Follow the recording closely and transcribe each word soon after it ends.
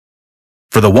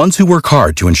For the ones who work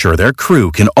hard to ensure their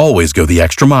crew can always go the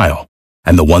extra mile,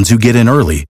 and the ones who get in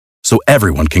early so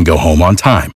everyone can go home on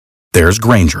time, there's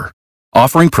Grainger,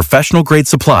 offering professional-grade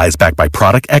supplies backed by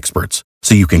product experts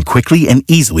so you can quickly and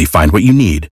easily find what you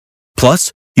need.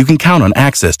 Plus, you can count on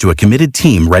access to a committed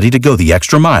team ready to go the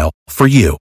extra mile for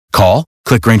you. Call,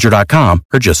 click Grainger.com,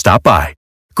 or just stop by.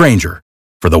 Grainger,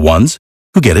 for the ones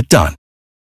who get it done.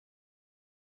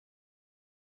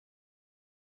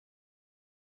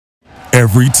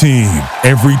 Every team,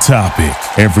 every topic,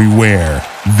 everywhere.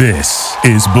 This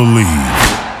is Believe.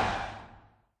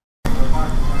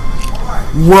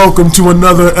 Welcome to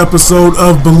another episode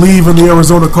of Believe in the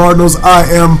Arizona Cardinals. I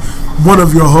am one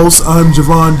of your hosts. I'm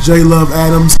Javon J. Love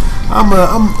Adams. I'm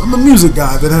a music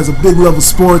guy that has a big love of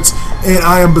sports, and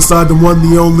I am beside the one,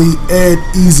 the only Ed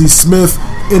Easy Smith,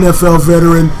 NFL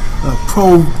veteran,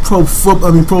 pro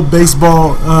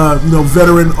baseball,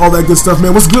 veteran, all that good stuff.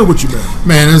 Man, what's good with you, man?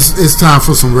 Man, it's time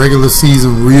for some regular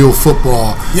season, real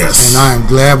football. Yes. And I am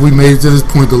glad we made it to this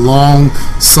point. The long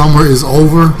summer is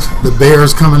over. The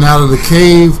Bears coming out of the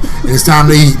cave, and it's time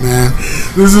to eat, man.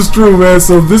 This is true, man.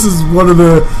 So this is one of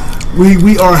the.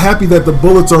 We are happy that the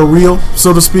Bullets are real,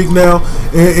 so to speak, now,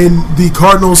 and the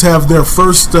Cardinals have their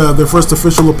first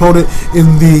official opponent in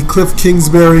the Cliff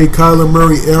Kingsbury, Kyler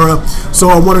Murray era. So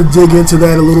I want to dig into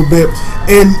that a little bit.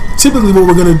 And typically, what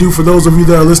we're going to do for those of you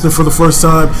that are listening for the first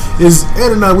time is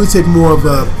Ed and I, we take more of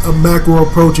a macro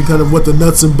approach and kind of what the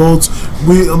nuts and bolts.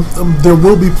 There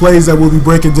will be plays that we'll be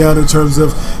breaking down in terms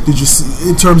of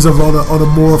on a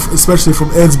more, especially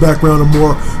from Ed's background, a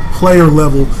more player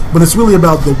level. But it's really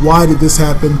about the why did this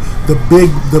happen,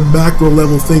 the macro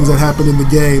level things that happen in the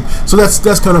game. So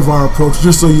that's kind of our approach,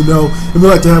 just so you know. And we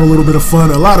like to have a little bit of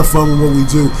fun, a lot of fun with what we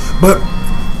do. But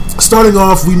starting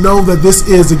off, we know that this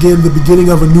is, again, the beginning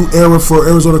of a new era for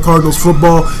Arizona Cardinals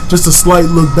football. Just a slight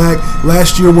look back.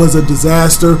 Last year was a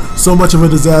disaster, so much of a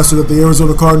disaster that the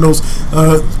Arizona Cardinals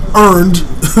earned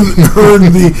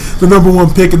the number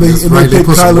one pick, and they picked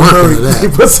Kyler Murray.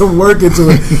 They put some work into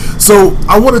it. So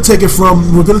I want to take it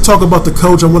from, we're going to talk about the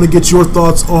coach. I want to get your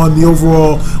thoughts on the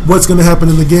overall, what's going to happen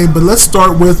in the game. But let's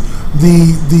start with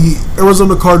the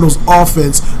Arizona Cardinals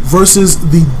offense versus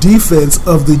the defense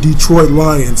of the Detroit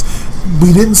Lions.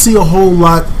 We didn't see a whole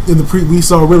lot we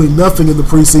saw really nothing in the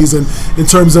preseason in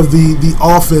terms of the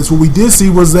offense. What we did see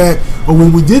was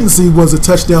what we didn't see was a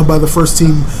touchdown by the first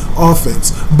team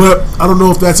offense. But I don't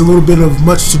know if that's a little bit of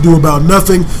much to do about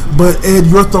nothing. But Ed,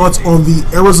 your thoughts on the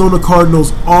Arizona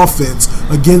Cardinals offense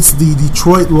against the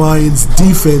Detroit Lions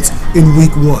defense in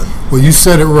Week 1? Well, you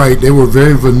said it right. They were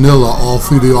very vanilla all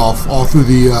through the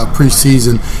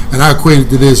preseason, and I equated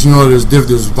to this. You know,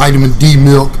 there's vitamin D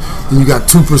milk, then you got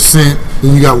 2%,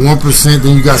 then you got 1%,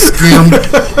 then you got skim.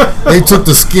 They took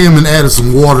the skim and added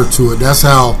some water to it. That's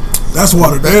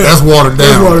watered down. That's watered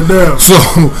down. So,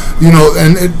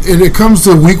 and it comes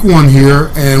to Week 1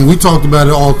 here, and we talked about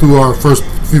it all through our first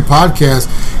few podcasts.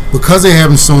 Because they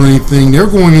haven't shown anything, they're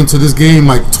going into this game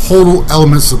like total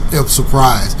elements of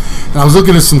surprise. And I was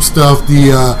looking at some stuff.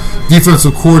 The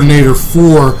defensive coordinator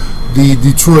for the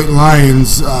Detroit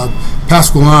Lions,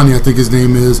 Pasqualoni, I think his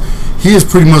name is, he has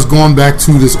pretty much gone back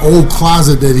to this old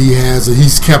closet that he has, that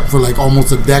he's kept for like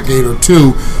almost a decade or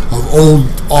two, of old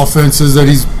offenses that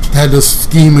he's had to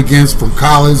scheme against from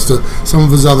college to some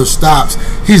of his other stops.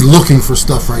 He's looking for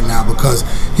stuff right now because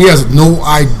he has no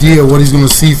idea what he's going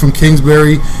to see from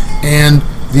Kingsbury and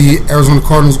the Arizona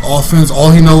Cardinals offense.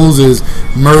 All he knows is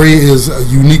Murray is a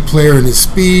unique player in his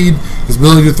speed, his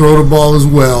ability to throw the ball as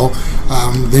well.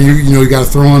 Then you got to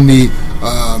throw in the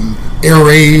air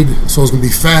raid, so it's going to be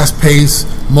fast-paced,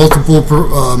 multiple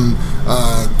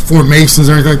formations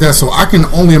or anything like that. So I can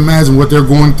only imagine what they're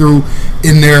going through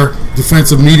in their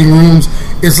defensive meeting rooms.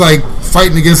 It's like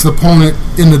fighting against an opponent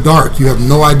in the dark. You have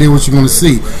no idea what you're going to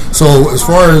see. So as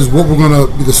far as what we're going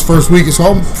to do this first week,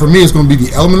 for me, it's going to be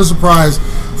the element of surprise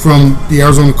from the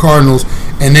Arizona Cardinals,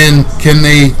 and then can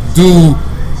they do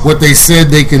what they said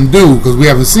they can do, because we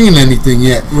haven't seen anything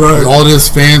yet. Right. With all this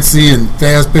fancy and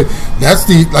fast pitch. That's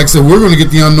like I said, we're going to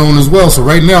get the unknown as well. So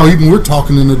right now, even we're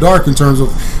talking in the dark in terms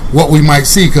of what we might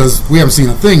see, because we haven't seen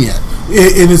a thing yet.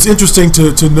 And it's interesting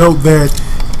to note that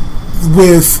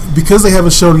because they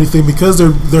haven't shown anything, because they're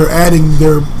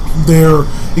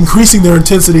increasing their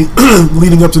intensity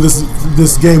leading up to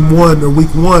this game 1 or week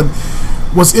 1.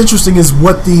 What's interesting is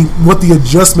what the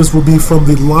adjustments will be from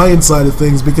the Lions side of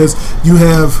things, because you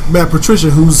have Matt Patricia,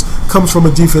 who comes from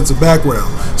a defensive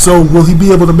background. So will he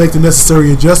be able to make the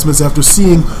necessary adjustments after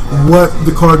seeing what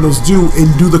the Cardinals do?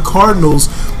 And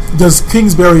does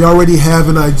Kingsbury already have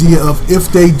an idea of, if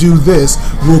they do this,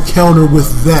 we'll counter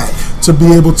with that? to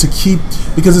be able to keep,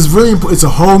 because it's very important. It's a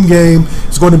home game.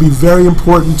 It's going to be very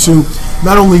important to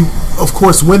not only, of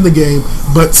course, win the game,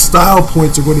 but style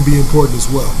points are going to be important as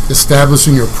well.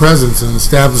 Establishing your presence and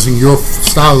establishing your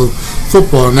style of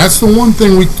football. And that's the one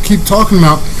thing we keep talking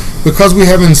about. Because we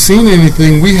haven't seen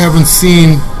anything, we haven't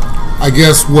seen, I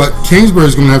guess, what Kingsbury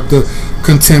is going to have to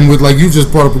contend with. Like you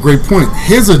just brought up a great point.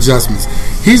 His adjustments.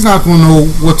 He's not going to know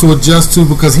what to adjust to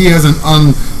because he hasn't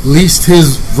unleashed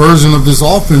his version of this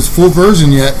offense, full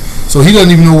version yet. So he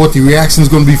doesn't even know what the reaction is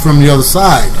going to be from the other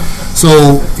side.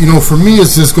 So, for me,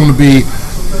 it's just going to be,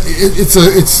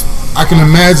 I can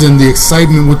imagine the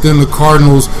excitement within the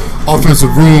Cardinals'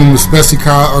 offensive room, especially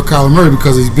Kyler Murray,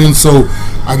 because he's been so,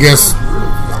 I guess,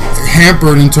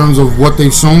 hampered in terms of what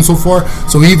they've shown so far.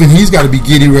 So even he's got to be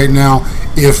giddy right now.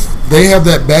 If they have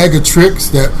that bag of tricks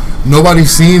that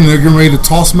nobody's seen and they're getting ready to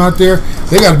toss them out there,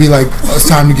 they got to be like, it's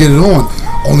time to get it on.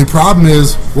 Only problem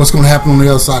is what's going to happen on the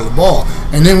other side of the ball.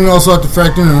 And then we also have to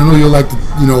factor in, and I know you'll like to,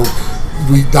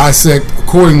 we dissect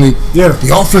accordingly,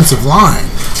 the offensive line.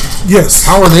 Yes.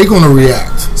 How are they going to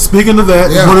react? Speaking of that,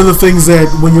 one of the things that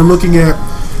when you're looking at,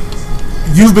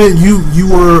 you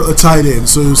were a tight end,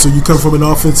 so you come from an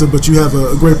offensive, but you have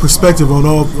a great perspective on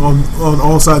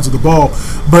all sides of the ball.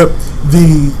 But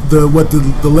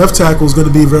the left tackle is going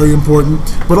to be very important,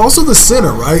 but also the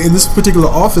center, right? In this particular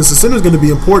offense, the center is going to be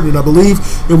important, and I believe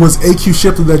it was A.Q.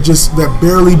 Shipley that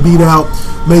barely beat out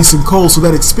Mason Cole, so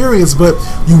that experience. But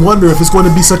you wonder if it's going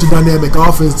to be such a dynamic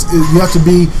offense, you have to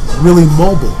be really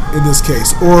mobile in this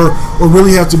case, or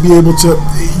really have to be able to.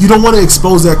 You don't want to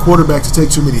expose that quarterback to take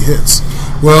too many hits.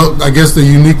 Well, I guess the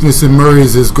uniqueness in Murray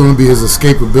is going to be his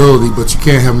escapability, but you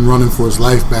can't have him running for his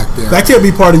life back there. That can't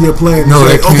be part of your plan. No,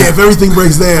 that can't. Okay, if everything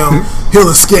breaks down, he'll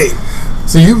escape.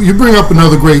 So you bring up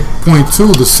another great point,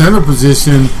 too. The center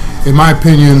position, in my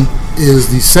opinion,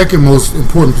 is the second most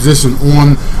important position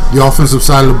on the offensive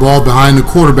side of the ball behind the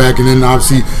quarterback, and then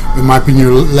obviously, in my opinion,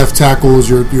 your left tackle is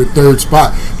your third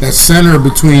spot. That center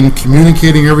between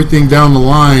communicating everything down the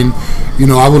line,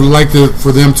 I would like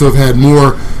for them to have had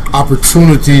more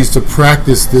opportunities to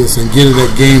practice this and get it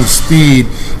at game speed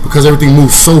because everything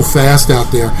moves so fast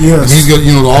out there. Yes. And he's got,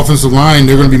 the offensive line,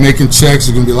 they're going to be making checks.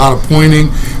 There's going to be a lot of pointing.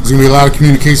 There's going to be a lot of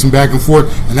communication back and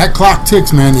forth. And that clock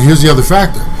ticks, man. And here's the other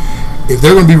factor. If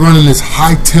they're going to be running this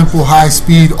high-tempo,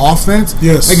 high-speed offense,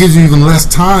 that gives you even less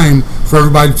time for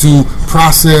everybody to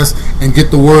process and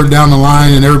get the word down the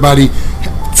line and everybody,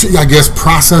 I guess,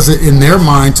 process it in their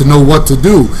mind to know what to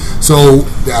do. So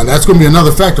that's going to be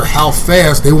another factor, how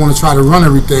fast they want to try to run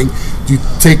everything. You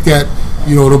take that,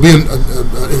 it'll be an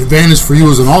advantage for you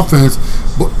as an offense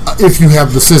if you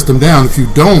have the system down. If you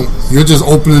don't, you're just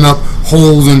opening up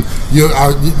holes, and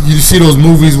you see those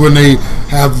movies when they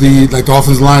have the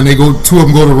offensive line, two of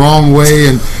them go the wrong way,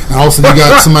 and all of a sudden you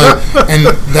got somebody,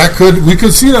 and we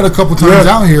could see that a couple times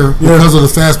out here because of the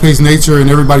fast-paced nature, and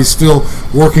everybody's still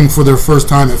working for their first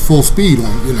time at full speed.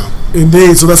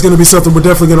 Indeed, so that's going to be something we're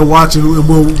definitely going to watch, and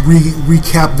we'll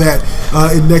recap that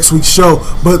in next week's show.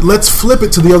 But let's flip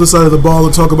it to the other side of the ball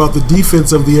and talk about the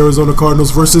defense of the Arizona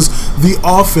Cardinals versus the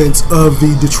offense of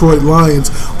the Detroit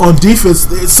Lions. On defense,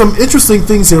 some interesting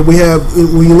things here. We have,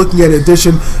 when you're looking at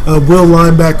addition, will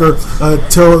linebacker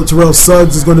Terrell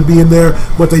Suggs is going to be in there,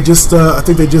 but I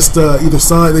think they just either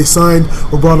signed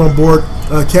or brought on board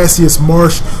Cassius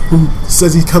Marsh, who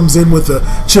says he comes in with a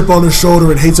chip on his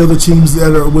shoulder and hates other teams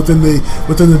that are within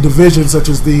the division, such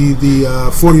as the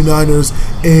 49ers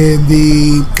and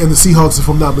the Seahawks, if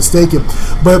I'm not mistaken.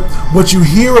 But what you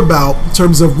hear about in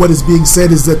terms of what is being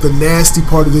said is that the nasty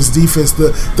part of this defense,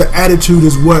 the attitude,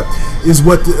 is what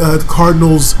the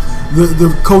Cardinals,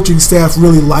 the coaching staff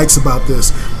really likes about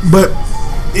this. But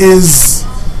is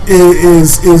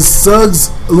Suggs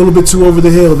a little bit too over the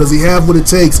hill? Does he have what it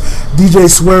takes? DJ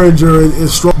Swearinger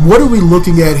is strong. What are we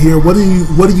looking at here? What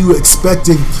are you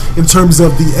expecting in terms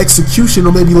of the execution,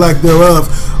 or maybe lack thereof,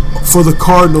 for the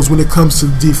Cardinals when it comes to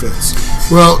defense?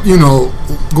 Well,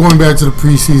 going back to the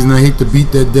preseason, I hate to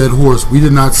beat that dead horse. We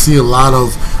did not see a lot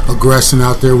of aggression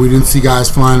out there. We didn't see guys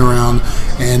flying around,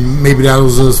 and maybe that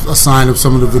was a sign of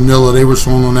some of the vanilla they were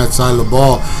showing on that side of the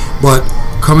ball. But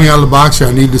coming out of the box here,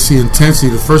 I need to see intensity.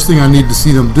 The first thing I need to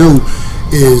see them do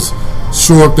is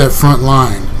shore up that front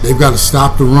line. They've got to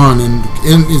stop the run, and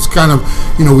it's kind of,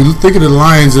 we think of the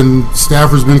Lions, and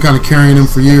Stafford's been kind of carrying him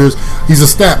for years. He's a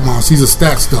stat monster. He's a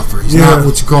stat stuffer. He's not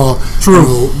what you call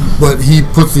true. But he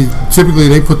typically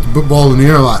they put the ball in the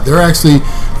air a lot. They're actually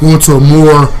going to a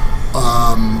more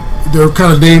they're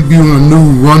kind of debuting a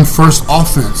new run-first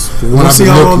offense. We'll see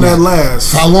how long that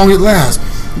lasts. How long it lasts.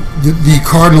 The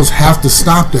Cardinals have to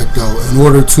stop that, though, in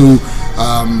order to,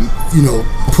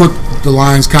 put the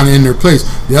Lions kind of in their place.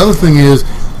 The other thing is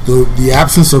the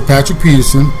absence of Patrick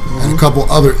Peterson and a couple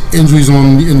other injuries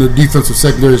in the defensive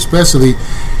secondary especially.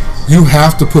 You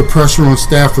have to put pressure on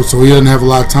Stafford so he doesn't have a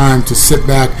lot of time to sit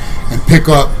back and pick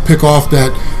off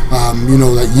that,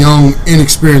 that young,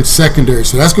 inexperienced secondary.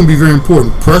 So that's going to be very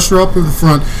important. Pressure up in the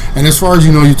front. And as far as,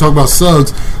 you talk about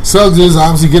Suggs. Suggs is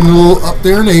obviously getting a little up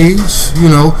there in age.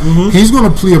 He's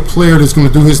going to be a player that's going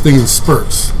to do his thing in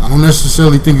spurts. I don't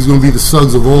necessarily think he's going to be the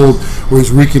Suggs of old where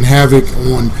he's wreaking havoc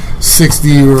on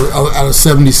 60 or out of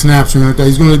 70 snaps or anything like that.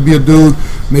 He's going to be a dude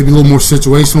maybe a little more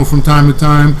situational from time to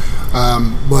time.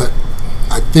 But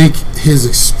I think his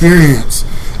experience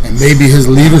and maybe his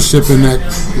leadership in that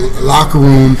locker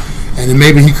room, and then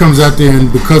maybe he comes out there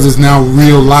and because it's now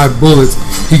real live bullets,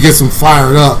 he gets them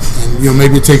fired up. And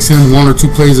maybe it takes him 1 or 2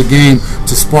 plays a game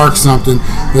to spark something.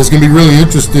 But it's going to be really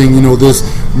interesting, this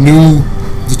new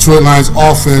Detroit Lions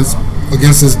offense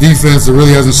against this defense that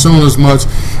really hasn't shown as much,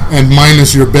 and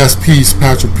minus your best piece,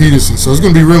 Patrick Peterson. So it's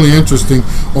going to be really interesting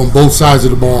on both sides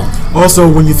of the ball. Also,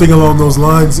 when you think along those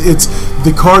lines, it's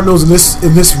the Cardinals, and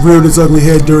this reared its ugly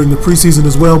head during the preseason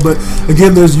as well. But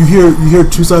again, you hear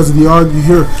two sides of the argument.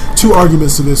 You hear two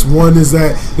arguments to this. One is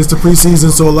that it's the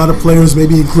preseason, so a lot of players,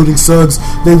 maybe including Suggs,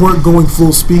 they weren't going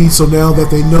full speed. So now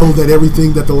that they know that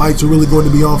everything, that the lights are really going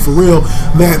to be on for real,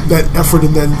 that effort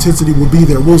and that intensity will be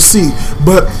there. We'll see.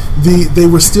 But they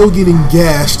were still getting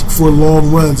gashed for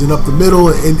long runs and up the middle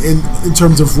and in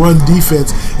terms of run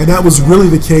defense, and that was really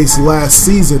the case last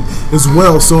season as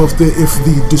well. So if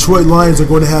the Detroit Lions are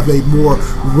going to have a more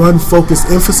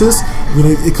run-focused emphasis,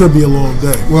 it could be a long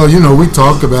day. Well, we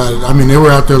talked about it. I mean, they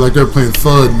were out there like they were playing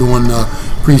FUD during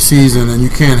preseason, and you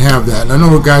can't have that. And I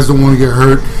know guys don't want to get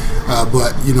hurt,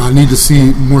 but I need to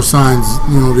see more signs.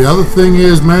 The other thing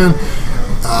is, man,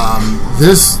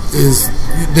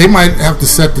 they might have to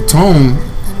set the tone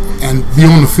and be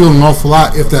on the field an awful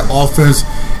lot if that offense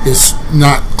is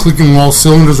not clicking on all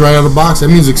cylinders right out of the box. That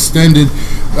means extended,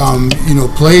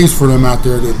 plays for them out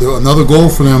there. Another goal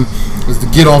for them is to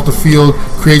get off the field,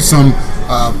 create some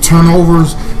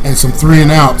turnovers and some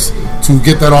 3-and-outs to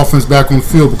get that offense back on the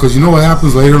field. Because you know what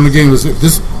happens later in the game is if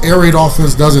this air raid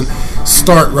offense doesn't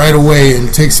start right away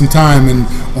and take some time, and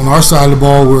on our side of the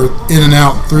ball we're in and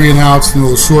out, 3-and-outs,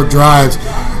 short drives.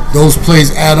 Those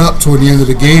plays add up toward the end of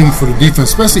the game for the defense,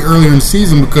 especially earlier in the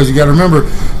season, because you got to remember,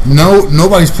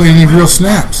 nobody's playing any real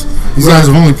snaps. These guys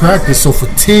have only practiced, so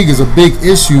fatigue is a big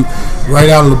issue right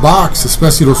out of the box,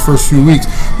 especially those first few weeks.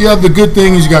 The good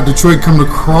thing is you got Detroit coming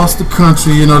across the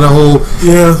country, the whole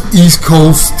East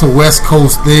Coast to West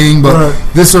Coast thing, but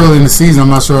this early in the season, I'm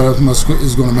not sure how much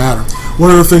is going to matter. One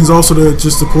of the things also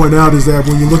to point out is that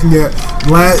when you're looking at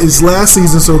last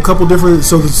season, so a couple different,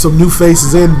 so there's some new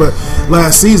faces in, but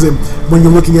last season, when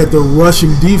you're looking at the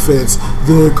rushing defense,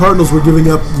 the Cardinals were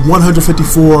giving up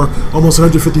 154, almost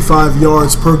 155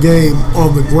 yards per game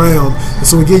on the ground. And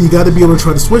so again, you got to be able to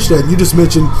try to switch that. You just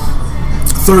mentioned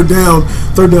third down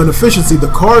efficiency. The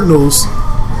Cardinals,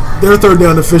 their third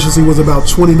down efficiency was about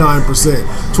 29%.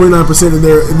 29% in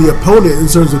the opponent in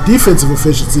terms of defensive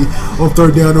efficiency on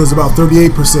third down, it was about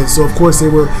 38%. So of course they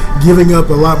were giving up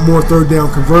a lot more third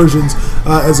down conversions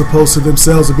as opposed to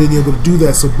themselves of being able to do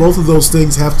that. So both of those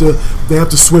things have to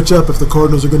switch up if the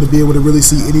Cardinals are going to be able to really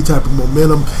see any type of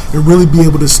momentum and really be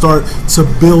able to start to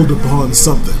build upon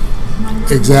something.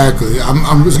 Exactly.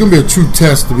 It's going to be a true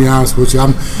test, to be honest with you.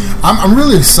 I'm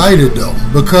really excited though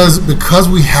because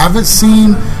we haven't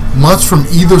seen much from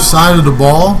either side of the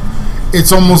ball.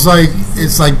 This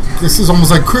is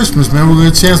almost like Christmas, man. We're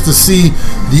going to get a chance to see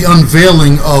the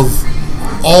unveiling of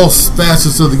all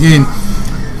facets of the game.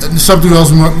 Something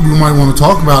else we might want to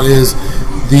talk about is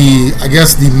the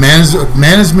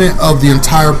management of the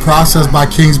entire process by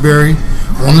Kingsbury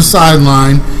on the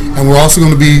sideline, and we're also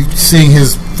going to be seeing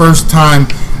his first time,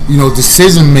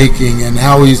 decision making and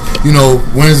how he's,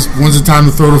 when's the time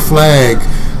to throw the flag,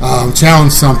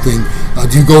 challenge something.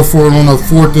 Do you go for it on a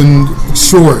 4th and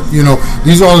short?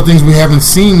 These are all the things we haven't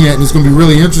seen yet, and it's going to be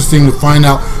really interesting to find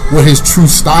out what his true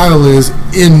style is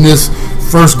in this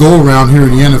first go-around here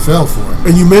in the NFL for him.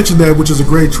 And you mentioned that, which is a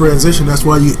great transition. That's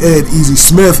why you add Easy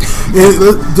Smith.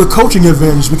 The coaching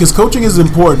advantage, because coaching is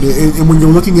important. And when you're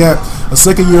looking at a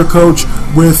second-year coach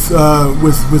with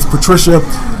Patricia,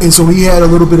 and so he had a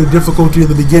little bit of difficulty in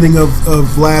the beginning of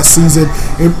last season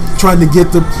and trying to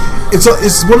get the.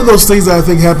 It's one of those things that I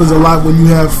think happens a lot when you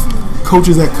have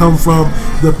coaches that come from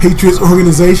the Patriots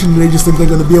organization. They just think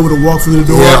they're going to be able to walk through the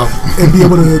door and be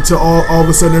able to all of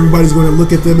a sudden everybody's going to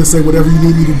look at them and say, whatever you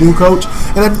need me to do, coach.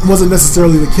 And that wasn't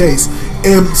necessarily the case.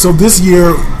 And so this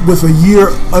year, with a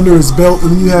year under his belt,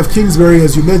 and then you have Kingsbury,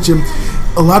 as you mentioned,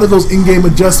 a lot of those in-game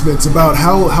adjustments about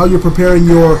how you're preparing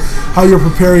your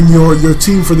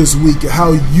team for this week,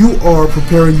 how you are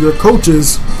preparing your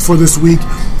coaches for this week,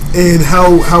 and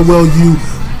how well you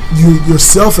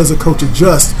yourself as a coach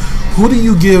adjust. Who do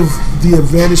you give the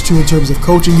advantage to in terms of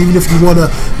coaching, even if you want to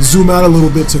zoom out a little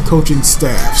bit to coaching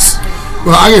staffs?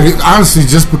 Well, honestly,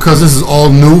 just because this is all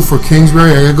new for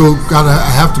Kingsbury, I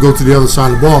have to go to the other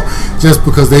side of the ball, just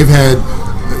because they've had,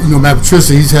 Matt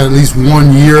Patricia, he's had at least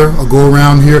 1 year a go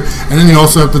around here, and then you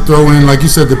also have to throw in, like you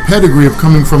said, the pedigree of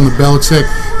coming from the Belichick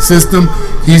system.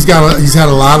 He's had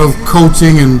a lot of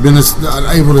coaching and been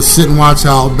able to sit and watch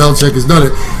how Belichick has done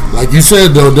it. Like you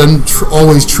said, though, it doesn't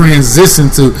always transition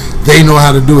to they know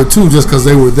how to do it too, just because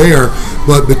they were there.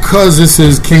 But because this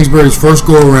is Kingsbury's first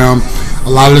go around, a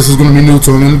lot of this is going to be new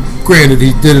to him. And granted,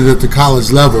 he did it at the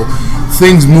college level.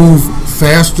 Things move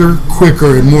faster,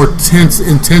 quicker, and more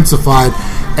intensified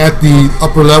at the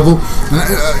upper level.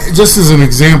 Just as an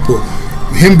example,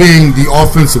 him being the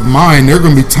offensive mind, there are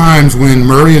going to be times when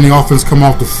Murray and the offense come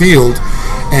off the field,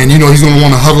 and he's going to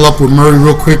want to huddle up with Murray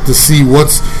real quick to see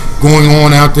what's going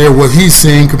on out there, what he's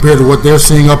seeing compared to what they're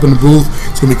seeing up in the booth.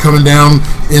 It's going to be coming down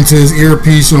into his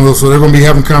earpiece, so they're going to be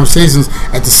having conversations.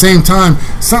 At the same time,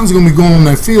 something's going to be going on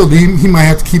that field. He might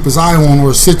have to keep his eye on,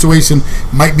 or a situation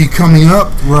might be coming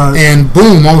up, right. And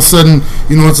boom, all of a sudden,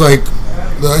 it's like,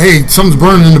 hey, something's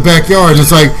burning in the backyard. And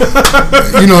it's like,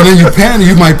 then you panic.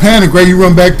 You might panic, right? You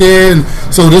run back there. And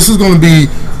so this is going to be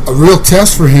a real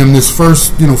test for him this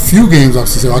first, few games. I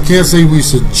can't say we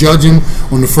should judge him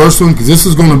on the first one, because this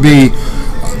is going to be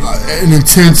an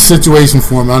intense situation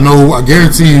for him. I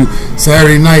guarantee you,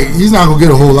 Saturday night, he's not going to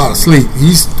get a whole lot of sleep.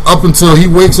 He's up until he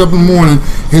wakes up in the morning,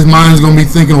 his mind is going to be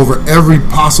thinking over every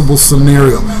possible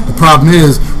scenario. The problem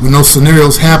is, when those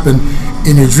scenarios happen,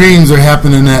 in your dreams, they're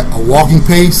happening at a walking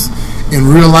pace. In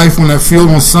real life, on that field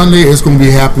on Sunday, it's going to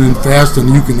be happening faster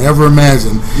than you can ever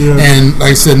imagine. Yeah. And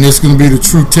like I said, this is going to be the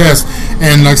true test.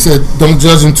 And like I said, don't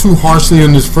judge him too harshly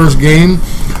in this first game.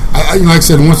 Like I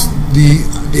said, once the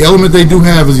element they do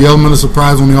have is the element of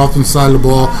surprise on the offensive side of the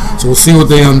ball. So we'll see what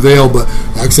they unveil. But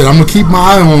like I said, I'm going to keep my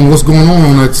eye on what's going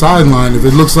on that sideline. If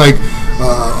it looks like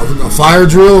a fire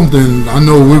drill, then I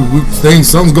know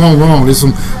something's going wrong. There's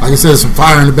like I said, some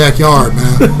fire in the backyard,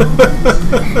 man.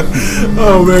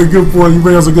 Oh man, good point. You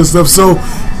bring up some good stuff. So,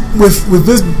 with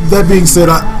that being said,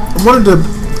 I wanted to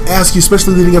ask you,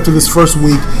 especially leading up to this first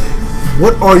week,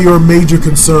 what are your major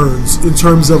concerns in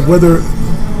terms of whether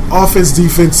offense,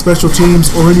 defense, special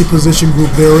teams, or any position group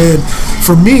they're in?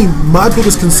 For me, my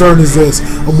biggest concern is this: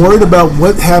 I'm worried about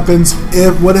what happens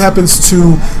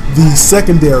to the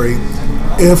secondary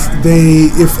if the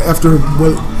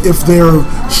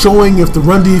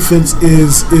run defense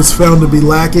is found to be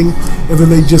lacking, and then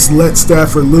they just let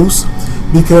Stafford loose,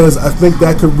 because I think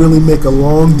that could really make a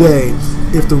long day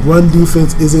if the run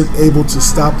defense isn't able to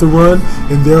stop the run,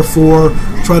 and therefore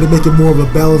try to make it more of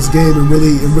a balanced game and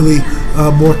really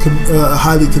more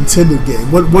highly contended game.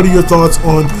 What are your thoughts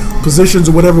on positions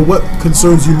or whatever? What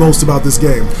concerns you most about this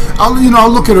game?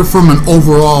 I'll look at it from an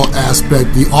overall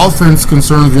aspect. The offense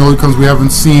concerns me only because we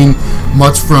haven't seen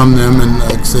much from them, and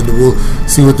like I said, we'll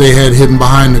see what they had hidden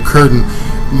behind the curtain.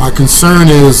 My concern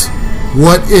is,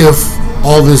 what if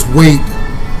all this weight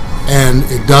and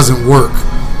it doesn't work?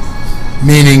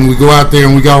 Meaning, we go out there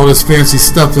and we got all this fancy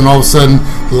stuff, and all of a sudden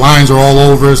the lines are all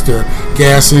over us. They're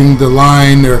gassing the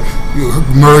line.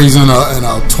 Murray's in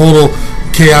a total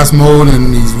chaos mode,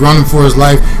 and he's running for his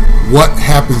life. What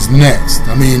happens next?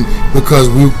 Because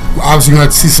we obviously going to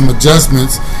have to see some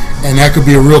adjustments, and that could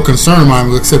be a real concern of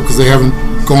mine, except because they haven't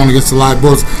gone against the live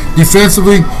bullets.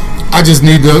 Defensively, I just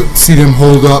need to see them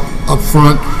hold up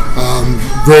front.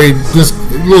 Just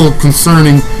a little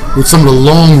concerning with some of the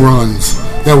long runs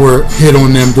that were hit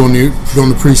on them during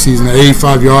the preseason. That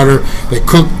 85-yarder, they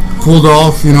pulled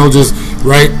off, just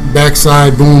right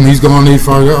backside, boom, he's gone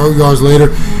 85 yards later.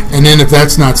 And then if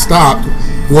that's not stopped,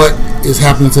 what is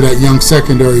happening to that young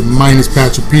secondary minus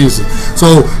Patrick Peterson?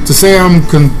 So to say I'm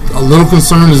a little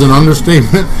concerned is an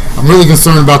understatement. I'm really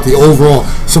concerned about the overall.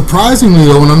 Surprisingly,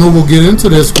 though, and I know we'll get into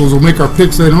this because we'll make our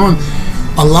picks later on,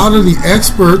 a lot of the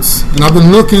experts, and I've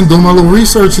been doing my little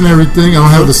research and everything. I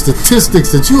don't have the statistics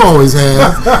that you always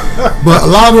have, but a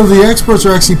lot of the experts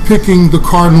are actually picking the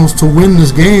Cardinals to win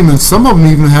this game, and some of them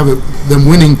even have them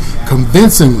winning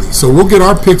convincingly. So we'll get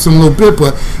our picks in a little bit,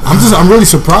 but I'm really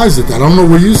surprised at that. I don't know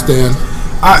where you stand.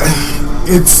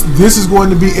 this is going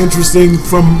to be interesting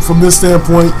from this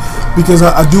standpoint, because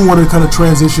I do want to kind of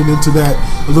transition into that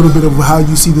a little bit of how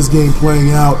you see this game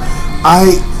playing out.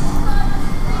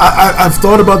 I've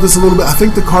thought about this a little bit. I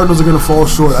think the Cardinals are going to fall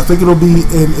short. I think it'll be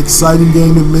an exciting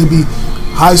game and maybe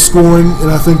high scoring, and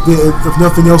I think that if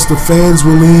nothing else, the fans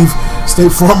will leave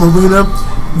State Farm Arena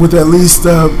with at least,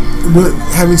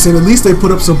 having said at least they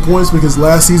put up some points, because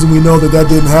last season we know that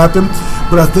didn't happen.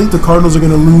 But I think the Cardinals are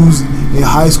going to lose a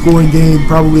high-scoring game,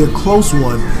 probably a close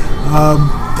one.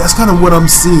 That's kind of what I'm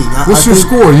seeing. What's your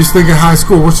score? You're thinking high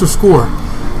score. What's your score?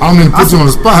 I don't mean to put you on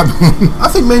the spot. I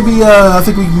think maybe I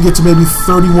think we can get to maybe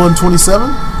 31-27.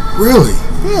 Really?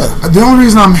 Yeah. The only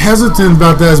reason I'm hesitant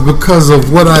about that is because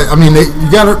of what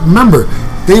you got to remember,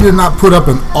 they did not put up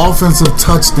an offensive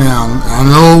touchdown. I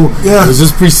know it was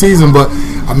just preseason, but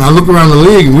I look around the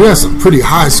league and we have some pretty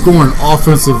high-scoring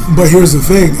offensive. But here's the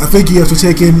thing: I think you have to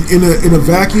take in a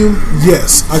vacuum.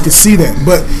 Yes, I can see that,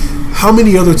 but how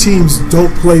many other teams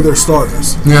don't play their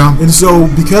starters? Yeah. And so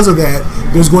because of that,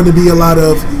 there's going to be a lot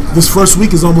of, this first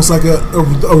week is almost like a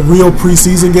real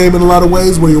preseason game in a lot of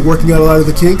ways, where you're working out a lot of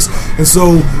the kinks. And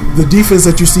so the defense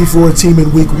that you see for a team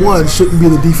in week 1 shouldn't be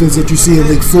the defense that you see in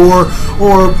week 4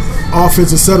 or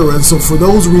offense, etc. And so for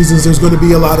those reasons, there's going to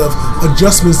be a lot of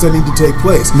adjustments that need to take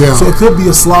place. Yeah. So it could be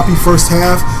a sloppy first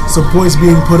half, some points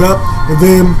being put up, and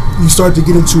then you start to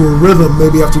get into a rhythm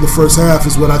maybe after the first half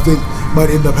is what I think might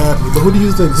end up happening. But who do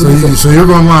you think? So you're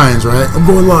going Lions, right? I'm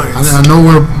going Lions. I know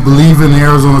we're believing the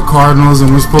Arizona Cardinals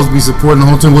and we're supposed to be supporting the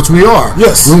whole team, which we are.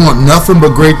 Yes. We want nothing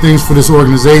but great things for this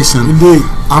organization. Indeed.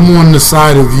 I'm on the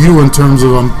side of you in terms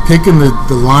of I'm picking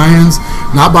the Lions,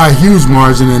 not by a huge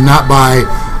margin and not by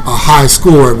a high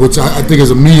score, which I think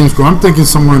is a medium score. I'm thinking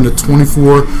somewhere in the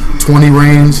 24-20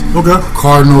 range. Okay.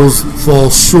 Cardinals fall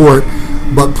short,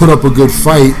 but put up a good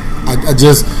fight. I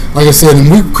just, like I said, and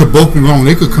we could both be wrong.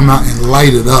 They could come out and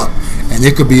light it up, and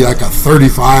it could be like a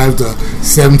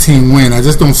 35-17 win. I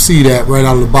just don't see that right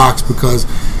out of the box, because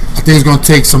I think it's going to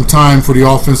take some time for the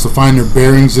offense to find their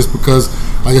bearings, just because,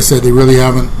 like I said, they really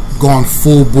haven't gone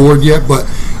full board yet. But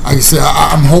like I said,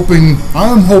 I'm hoping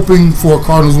for a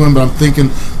Cardinals win, but I'm thinking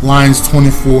Lions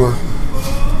 24,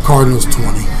 Cardinals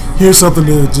 20. Here's something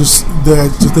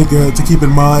to keep in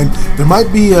mind. There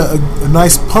might be a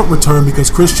nice punt return, because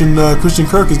Christian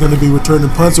Kirk is going to be returning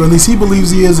punts, or at least he believes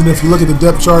he is. And if you look at the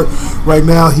depth chart right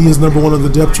now, he is number 1 on the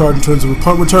depth chart in terms of a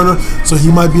punt returner. So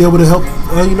he might be able to help,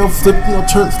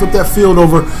 flip that field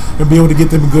over and be able to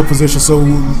get them in good position. So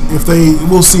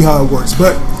we'll see how it works.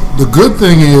 But the good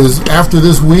thing is, after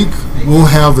this week, we'll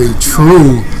have a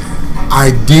true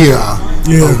idea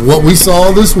of what we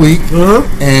saw this week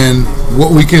and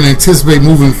what we can anticipate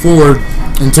moving forward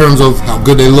in terms of how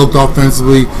good they looked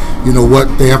offensively, what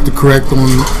they have to correct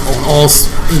on all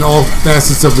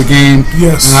facets of the game,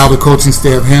 and how the coaching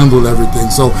staff handled everything.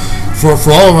 So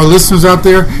for all of our listeners out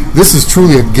there, this is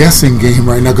truly a guessing game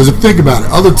right now, because if you think about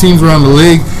it, other teams around the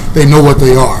league, they know what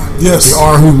they are. Yes. They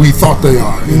are who we thought they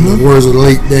are, in the words of the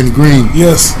late Danny Green.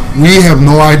 Yes. We have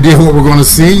no idea what we're going to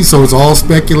see, so it's all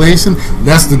speculation.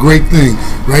 That's the great thing.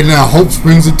 Right now, hope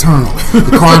springs eternal.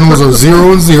 The Cardinals are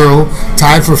 0-0,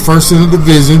 tied for first in the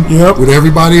division with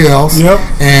everybody else,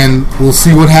 and we'll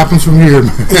see what happens from here.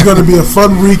 It's going to be a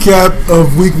fun recap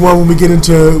of week 1 when we get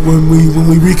into when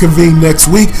we reconvene next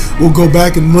week. We'll go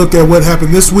back and look at what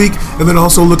happened this week, and then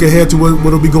also look ahead to what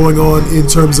will be going on in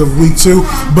terms of week 2.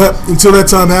 But until that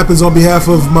time happens, on behalf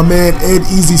of my man Ed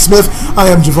Easy Smith, I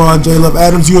am Javon J. Love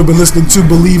Adams. You have been listening to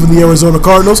Believe in the Arizona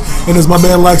Cardinals, and as my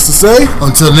man likes to say,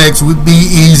 until next week, be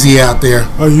easy out there.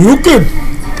 Are you good?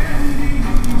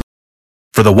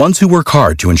 For the ones who work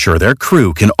hard to ensure their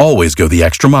crew can always go the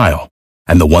extra mile,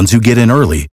 and the ones who get in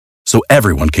early so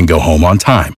everyone can go home on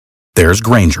time, there's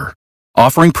Grainger,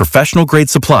 offering professional-grade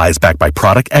supplies backed by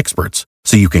product experts,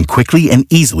 so you can quickly and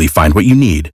easily find what you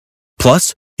need.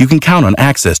 Plus, you can count on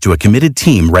access to a committed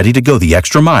team ready to go the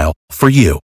extra mile for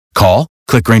you. Call,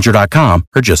 click Grainger.com,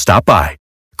 or just stop by.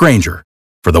 Grainger,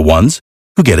 for the ones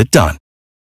who get it done.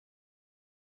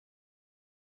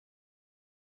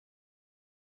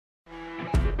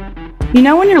 You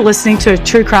know when you're listening to a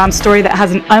true crime story that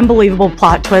has an unbelievable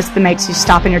plot twist that makes you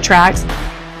stop in your tracks?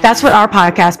 That's what our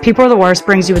podcast, People Are the Worst,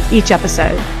 brings you with each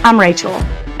episode. I'm Rachel.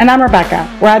 And I'm Rebecca.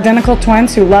 We're identical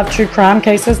twins who love true crime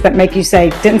cases that make you say,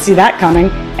 didn't see that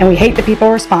coming, and we hate the people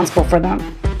responsible for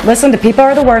them. Listen to People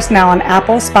Are the Worst now on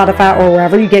Apple, Spotify, or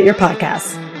wherever you get your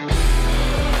podcasts.